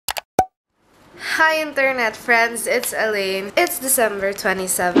Hi internet friends, it's Elaine. It's December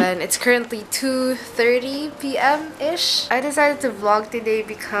 27. It's currently 2:30 p.m.-ish. I decided to vlog today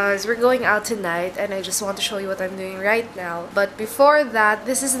because we're going out tonight and I just want to show you what I'm doing right now. But before that,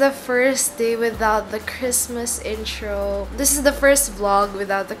 this is the first day without the Christmas intro. This is the first vlog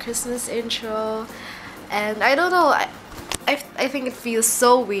without the Christmas intro. And I don't know, I think it feels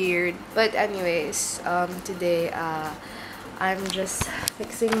so weird. But anyways, today, I'm just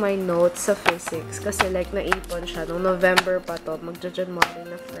fixing my notes sa physics kasi like naipon siya nung November pa to, magja-January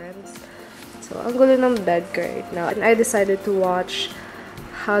na friends. So, ang gulo ng bed ko right now. And I decided to watch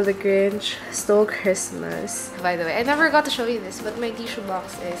How the Grinch Stole Christmas. By the way, I never got to show you this, but my tissue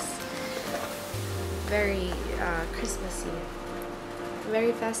box is very Christmassy.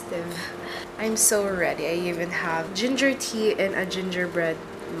 Very festive. I'm so ready. I even have ginger tea in a gingerbread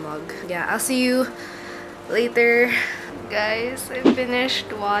mug. Yeah, I'll see you later. Guys, I finished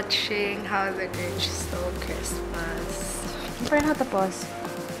watching How the Grinch Stole Christmas. Parang natapos.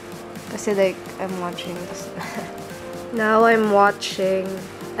 Kasi like, I'm watching this. Now I'm watching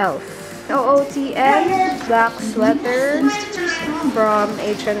Elf. OOTN black sweater from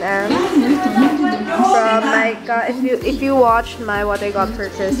H&M. From Micah. If you watched my what I got for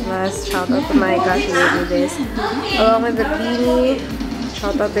Christmas, shout out to Micah, she gave me this. Along with the beanie,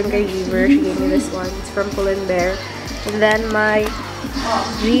 shout out din kay Weaver, she gave me this one. It's from Pull & Bear. And then my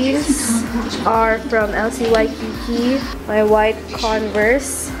jeans are from LCY Kiki. My white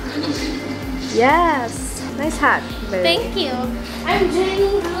Converse. Yes! Nice hat. Thank you. I'm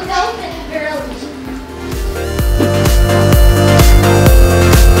doing velvet girly.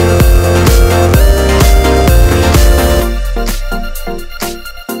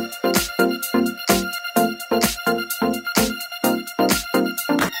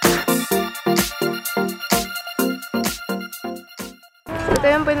 Ito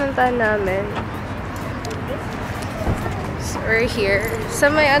yung pinuntahan namin. So, we're here.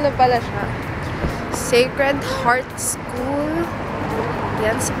 Sa may ano pala siya? Sacred Heart School.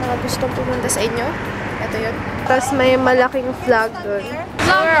 Yan, sa mga gustong pumunta sa inyo. Ito yun. Tapos may malaking flag dun.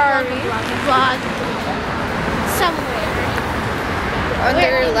 Where are we? Vlog. Somewhere.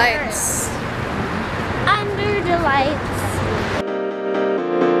 Under lights. Under the lights.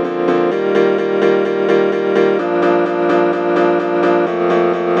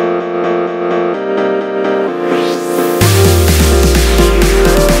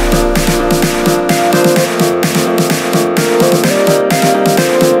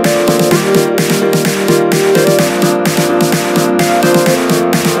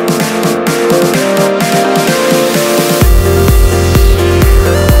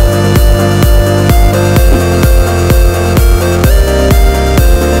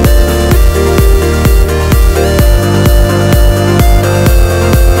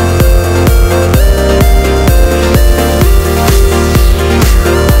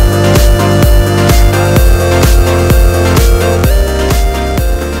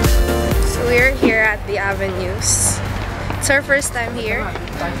 It's our first time here,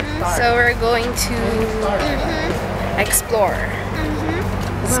 so we're going to explore.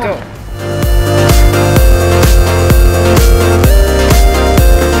 Let's go.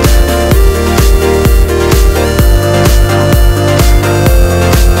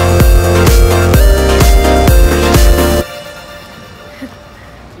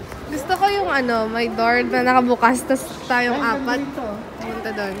 Gusto ko yung ano, may door na nakabukas, tas tayong apat. Punta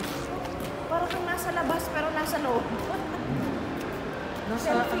doon. Parang kang nasa labas pero nasa loob.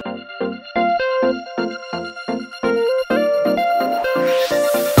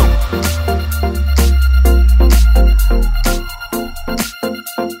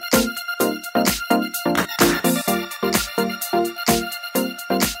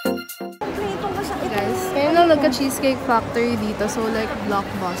 Guys, ngayon lang nagka-Cheesecake Factory dito, so like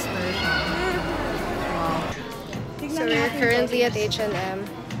blockbuster siya. Wow. So we're currently at H&M.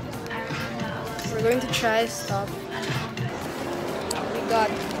 We're going to try stuff. We got,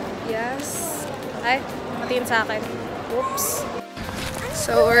 yes. Ay, matiin sa akin. Oops.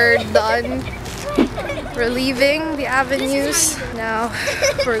 So we're done. We're leaving the avenues. Now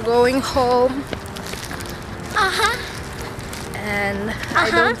we're going home. And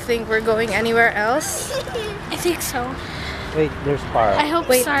I don't think we're going anywhere else. I think so. Wait, there's bar. I hope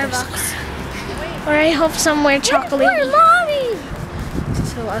Wait, Starbucks. Or I hope somewhere chocolate. Mommy!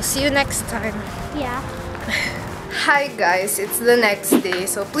 So I'll see you next time. Yeah. Hi guys, it's the next day.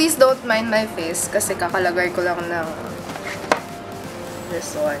 So please don't mind my face kasi kakalagay ko lang ng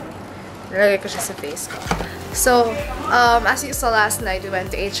this one. Nalagay ko siya sa face ko. So, as you saw last night, we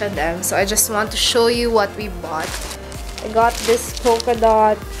went to H&M. So I just want to show you what we bought. I got this polka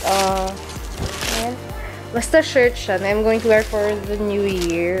dot Basta shirt siya na I'm going to wear for the new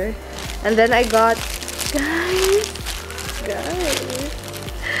year. And then I got, guys,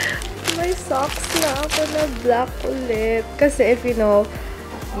 may socks na ako na black ulit. Kasi if you know,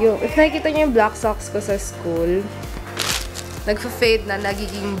 if nakikita niyo yung black socks ko sa school, nagfa-fade na,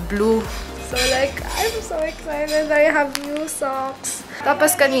 nagiging blue. So like, I'm so excited that I have new socks.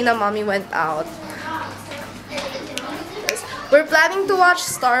 Tapos kanina, mommy went out. We're planning to watch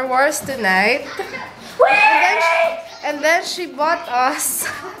Star Wars tonight. And then she bought us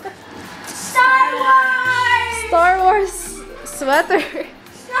Star Wars sweater.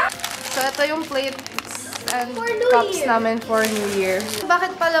 So ito yung plates and cups namin for New Year.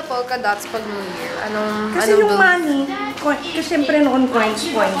 Bakit pala polka dots pag New Year? Kasi yung money, kasi siyempre noon coins.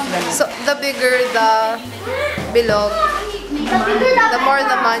 So the bigger the bilog, the more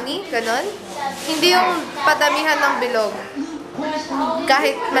the money, ganun? Hindi yung padamihan ng bilog.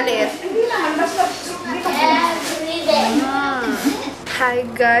 Kahit maliit. Hi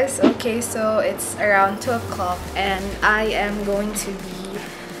guys, okay, so it's around 2 o'clock and I am going to be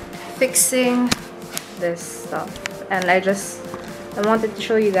fixing this stuff, and I wanted to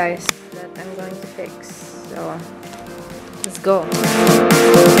show you guys that I'm going to fix, so let's go.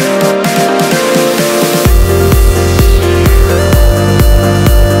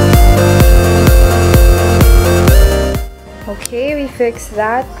 Okay, we fixed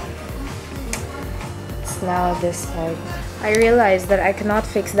that. It's now this side. I realized that I cannot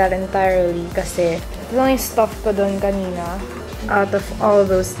fix that entirely kasi ito lang yung stuff ko dun kanina out of all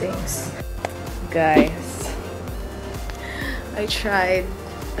those things. Guys, I tried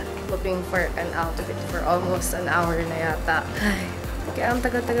looking for an outfit for almost an hour na yata. Kaya ang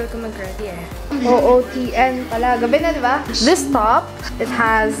tagal-tagal ko mag-ready eh. OOTN pala. Gabi na, diba? This top, it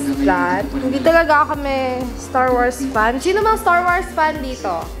has that. Hindi talaga ako kami Star Wars fan. Sino bang Star Wars fan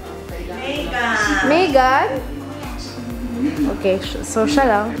dito? Megan! Megan? Okay, so siya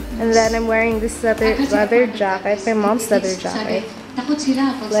lang. And then I'm wearing this leather jacket, my mom's leather jacket.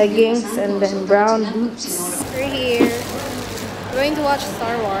 Leggings, and then brown boots. We're here. We're going to watch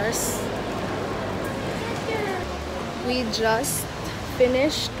Star Wars. We just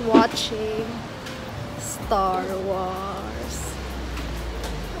finished watching Star Wars.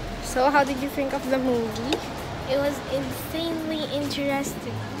 So how did you think of the movie? It was insanely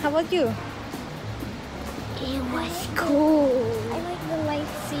interesting. How about you? It was cool. I like the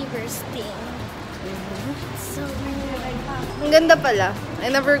lightsabers thing. So Ang ganda pala.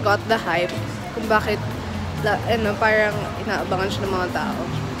 I never got the hype kung bakit parang inaabangan siya ng mga tao.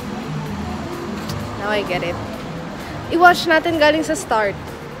 Now I get it. I-watch natin galing sa start.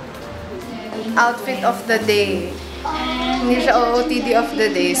 Outfit of the day. Hindi siya OOTD of the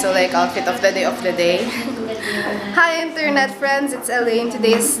day, so like outfit of the day. Hi internet friends, it's Elaine.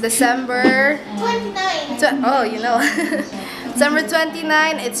 Today is December 29. Oh, you know. December 29,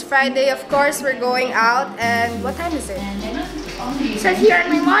 it's Friday, of course. We're going out, and what time is it? It says here on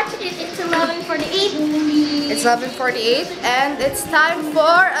my watch, it's 11:48. It's 11:48, and it's time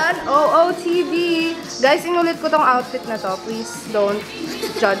for an OOTD. Guys, inulit ko tong outfit na to. Please don't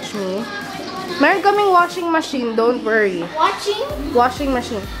judge me. Meron kaming washing machine, don't worry. Washing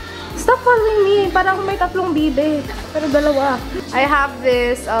machine. Stop following me. Parang may tatlong bibe. Pero dalawa. I have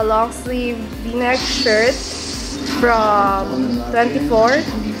this long sleeve v-neck shirt from 24.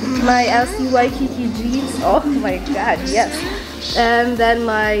 My LCY Kiki jeans. Oh my god, yes. And then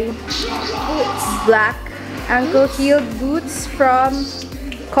my boots. Black ankle-heeled boots from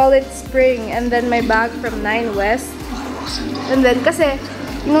Call It Spring. And then my bag from 9 West. And then kasi,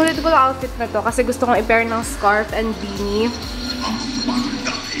 inulit ko yung outfit na to kasi gusto kong i-pair ng scarf and beanie.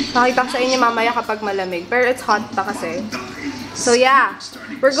 Nakita ko sa inyo mamaya kapag malamig. Pero it's hot pa kasi. So yeah,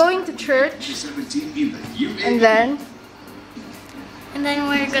 we're going to church. And then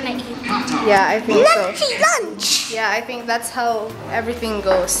we're gonna eat. Yeah, I think so. Lunch! Yeah, I think that's how everything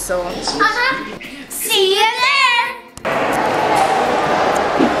goes. So See you there!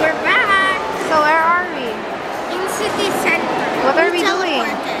 We're back! So where are we? In city center. What are we doing?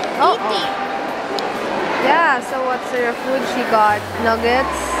 Eating. Yeah, so what's her food? She got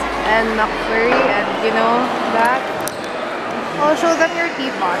nuggets and McFlurry and you know that. Oh, show them your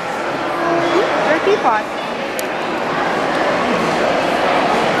teapot. Your teapot.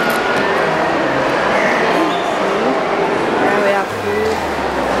 There we have food.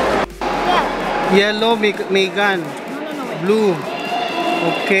 Yellow, Megan. Blue.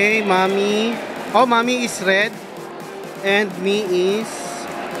 Okay, mommy. Oh, mommy is red. And me is...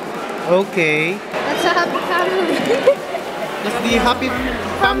 Okay. That's a happy family. That's the happy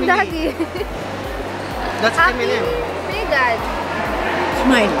From family. Daddy. That's Happy M&M. Megan.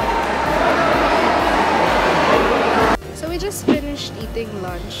 Smile. just finished eating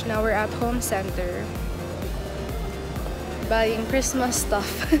lunch. Now we're at Homecentre buying Christmas stuff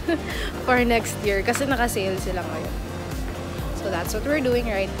for next year kasi naka-sale sila ngayon. So that's what we're doing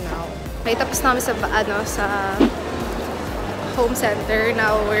right now. Ay, tapos namin sa Homecentre.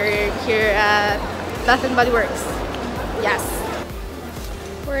 Now we're here at Bath and Body Works. Yes!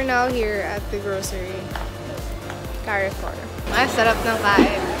 We're now here at the grocery Carrefour. Ay, sarap ng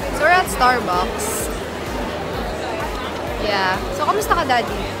kain. So we're at Starbucks. Yeah. So, kamusta ka, Daddy?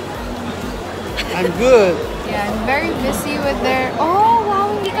 I'm good. Yeah, I'm very busy with their... Oh,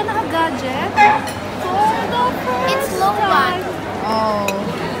 wow! Hindi ka naka-gadget? For the first It's low one. Oh,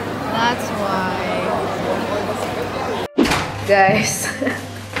 that's why. Guys,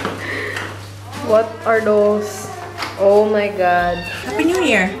 what are those? Oh my God. Happy New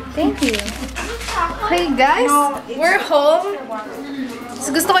Year! Thank you. Hey guys, we're home.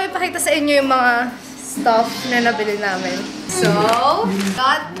 So, gusto ko ipakita sa inyo yung mga stuff na nabili namin. So,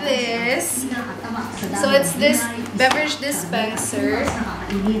 got this. So, it's this beverage dispenser.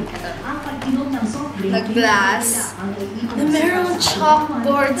 Na glass. Na meron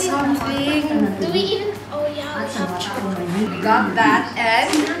chalkboard something. Do we even? Oh yeah, we have chocolate. Got that.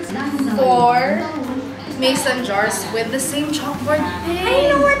 And 4 mason jars with the same chalkboard thing.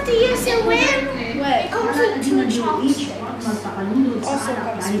 I know what to use it with. What? It comes with 2 chopsticks. Also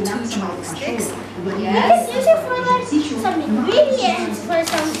comes with 2 chopsticks. You Yes. can use it for like some ingredients for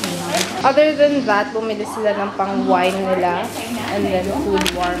something. Other than that, bumili sila ng pang wine nila. And then food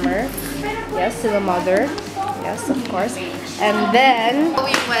warmer. Yes, to the mother. Yes, of course. And then,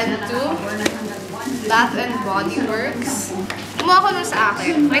 we went to Bath and Body Works. Kumuha ko nun sa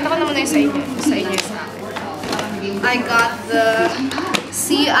akin. Pakita ko naman na yung sa inyo. Sa inyo yung sa akin. I got the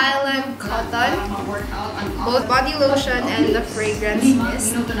Sea Island Cotton, both body lotion and the fragrance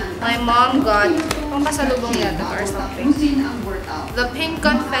mist. My mom got, kung pasalubong yata or something, the pink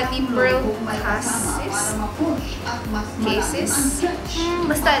confetti pearl cases.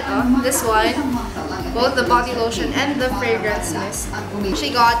 Basta ito, this one, both the body lotion and the fragrance mist. She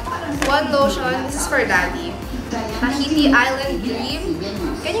got 1 lotion, this is for Daddy. Tahiti Island Dream.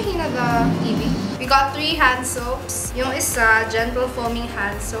 Can you hear the TV? We got 3 hand soaps. Yung isa, gentle foaming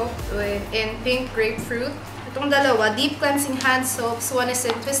hand soap in pink grapefruit. Itong dalawa, deep cleansing hand soaps. One is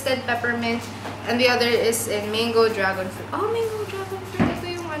in twisted peppermint and the other is in mango dragon fruit. Oh, mango dragon fruit. Ito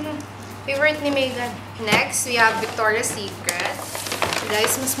yung favorite ni Megan. Next, we have Victoria's Secret.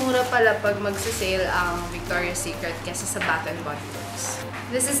 Guys, mas mura pala pag magsisale ang Victoria's Secret kesa sa Bath and Body Works.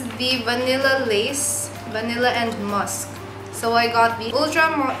 This is the Vanilla Lace, Vanilla and Musk. So I got the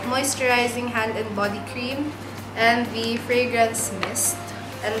Ultra Moisturizing Hand and Body Cream and the Fragrance Mist.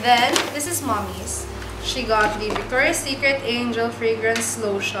 And then, this is Mommy's. She got the Victoria's Secret Angel Fragrance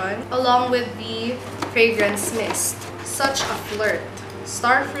Lotion along with the Fragrance Mist. Such a Flirt.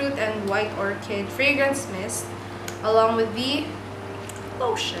 Starfruit and White Orchid Fragrance Mist along with the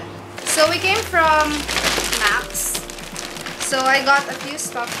lotion. So we came from Max. So I got a few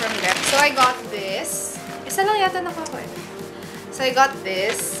stuff from them. So I got this. Isa lang yata nakuha. So I got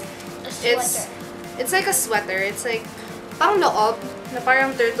this. It's like a sweater. It's like parang loob na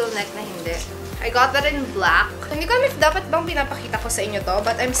parang turtleneck na hindi. I got that in black. Hindi ko alam if dapat bang pinapakita ko sa inyo to,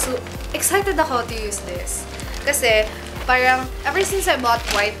 but I'm so excited ako to use this. Kasi parang ever since I bought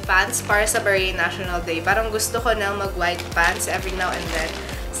white pants para sa Bahrain National Day, parang gusto ko na mag-white pants every now and then.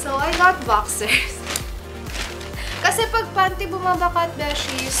 So I got boxers. Kasi pag panty bumabakat,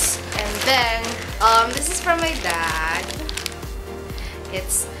 beshies. And then, this is from my dad.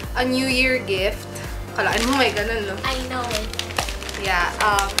 It's a New Year gift. Kalaan mo, may ganun, no? I know it. Yeah,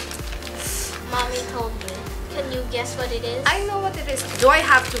 Mommy told me. Can you guess what it is? I know what it is. Do I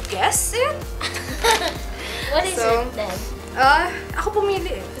have to guess it? What is So, it then? Ako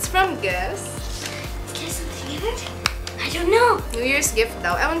pumili. It's from Guess. Guess what? I don't know. New Year's gift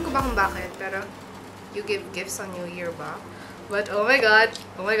daw. Ewan ko ba kung bakit, pero you give gifts on New Year ba? But oh my god,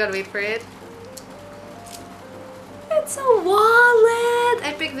 wait for it. It's a wallet!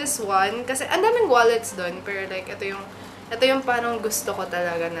 I picked this one kasi ang daming wallets doon, pero like ito yung parang gusto ko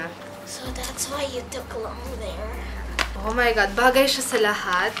talaga na. So that's why you took long there. Oh my god, bagay siya sa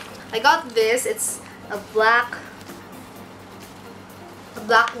lahat. I got this. It's a black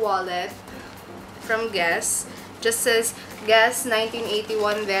wallet from Guess. Just says Guess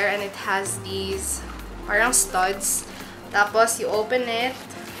 1981 there, and it has these parang studs. Tapos you open it.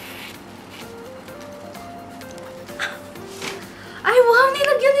 Ay, wow!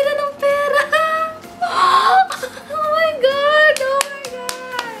 Nilagyan nila ng pera! Oh my god! Oh my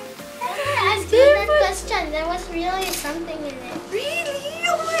god! I never asked you that question. There was really something in it. Really?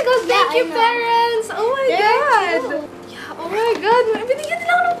 Oh my god! Thank Yeah, you, I know. parents! Oh my There are god! two. Yeah, my God! Binigyan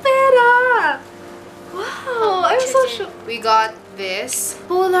nila ako ng pera! Wow! I'm so shocked. We got this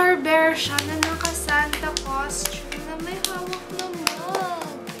polar bear siya na naka-Santa costume na may hawak na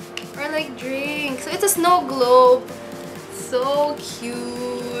mug. Or like drink. So, it's a snow globe. So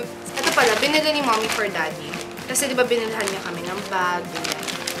cute. Ito pala, binili ni Mommy for Daddy. Kasi di ba binilhan niya kami ng bag.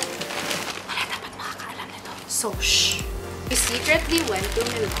 Wala dapat makakaalam nito. So, shh. We secretly went to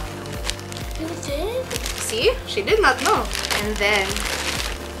Milano. You did? See? She did not know. And then,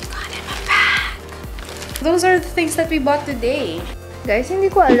 we got him a bag. Those are the things that we bought today. Guys,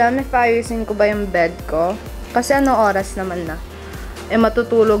 hindi ko alam if ayusin ko ba yung bed ko. Kasi ano oras naman na. Eh,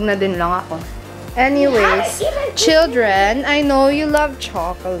 matutulog na din lang ako. Anyways, children, I know you love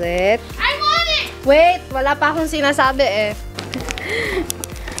chocolate. I want it! Wait, wala pa akong sinasabi eh.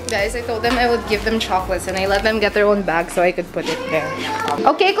 Guys, I told them I would give them chocolates and I let them get their own bag so I could put it there.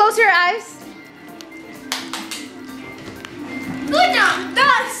 Okay, close your eyes. Good job!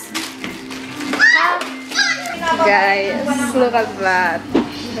 Dust! Guys, look at that.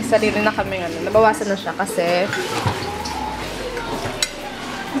 May sarili na kami nabawasan na siya kasi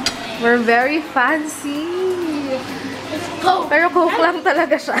we're very fancy. Pero coke lang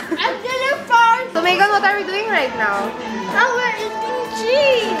talaga siya. I'm gonna fart! So Megan, what are we doing right now? Now we're eating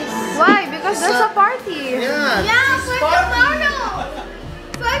cheese! Why? Because there's a party. Yeah. Yeah, for the